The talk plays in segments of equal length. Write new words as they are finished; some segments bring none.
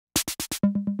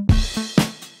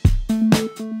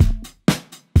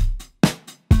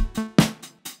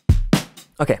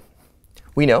OK,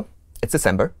 we know it's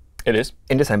December. It is.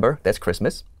 In December, there's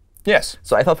Christmas. Yes.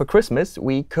 So I thought for Christmas,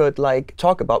 we could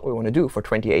talk about what we want to do for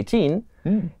 2018.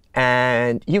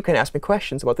 And you can ask me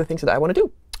questions about the things that I want to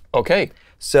do. OK.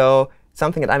 So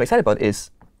something that I'm excited about is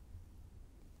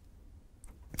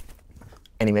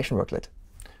animation worklet.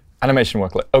 Animation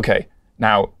worklet. OK.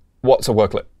 Now, what's a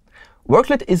worklet?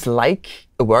 Worklet is like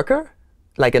a worker,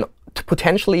 like a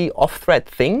potentially off-thread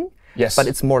thing. Yes. But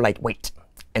it's more lightweight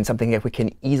and something that we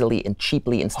can easily and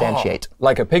cheaply instantiate.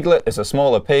 Like a piglet is a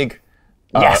smaller pig.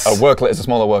 Yes. A worklet is a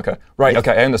smaller worker. Right.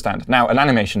 OK, I understand. Now, an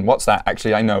animation, what's that?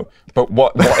 Actually, I know. But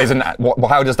what is an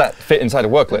how does that fit inside a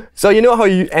worklet? So you know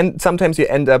how sometimes you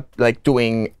end up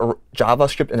doing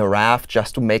JavaScript in a raft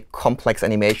just to make complex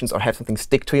animations or have something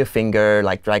stick to your finger,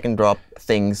 like drag and drop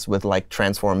things with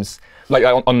transforms. Like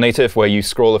on native, where you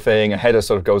scroll a thing, a header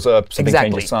sort of goes up, something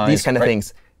changes size. These kind of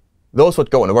things. Those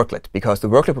would go in a worklet, because the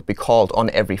worklet would be called on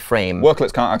every frame.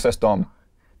 Worklets can't access DOM.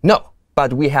 No.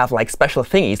 But we have special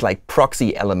thingies like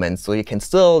proxy elements, so you can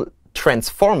still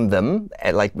transform them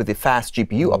with the fast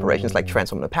GPU operations like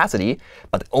transform and opacity,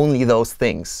 but only those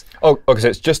things. Oh, OK, so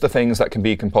it's just the things that can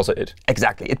be composited.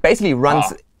 Exactly. It basically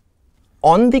runs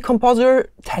on the compositor.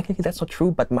 Technically, that's not true,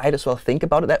 but might as well think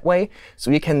about it that way.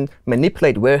 So you can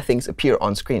manipulate where things appear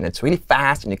on screen. It's really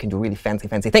fast, and you can do really fancy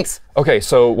things. OK,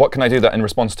 so what can I do that in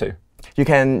response to? You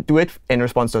can do it in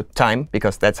response to time,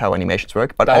 because that's how animations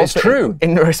work. But that also is true.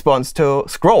 In response to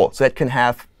scroll. So that can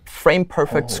have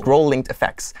frame-perfect scroll-linked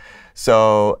effects.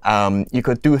 So you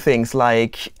could do things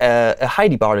like a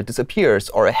Heidi bar that disappears,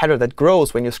 or a header that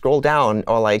grows when you scroll down,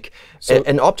 or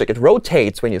an object. It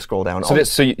rotates when you scroll down.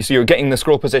 So you're getting the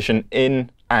scroll position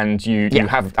in, and you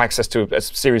have access to a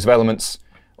series of elements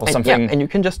or something. Yeah, and you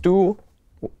can just do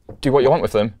what you want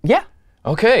with them. Yeah.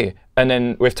 OK. And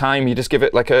then with time, you just give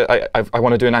it I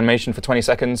want to do an animation for 20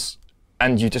 seconds.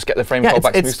 And you just get the frame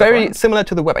callback. It's very similar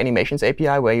to the Web Animations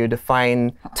API, where you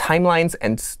define timelines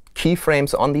and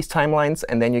keyframes on these timelines.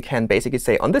 And then you can basically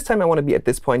say, on this time, I want to be at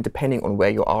this point, depending on where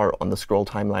you are on the scroll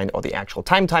timeline or the actual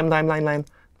timeline.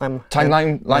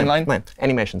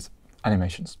 Animations.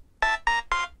 Animations.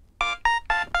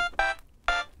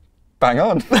 Bang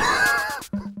on.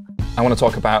 I want to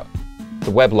talk about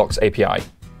the WebLocks API.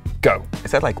 Go. Is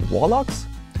that like warlocks?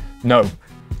 No.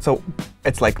 So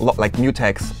it's like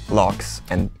mutex locks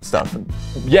and stuff.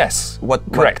 Yes.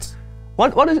 Correct.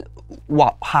 What is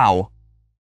how?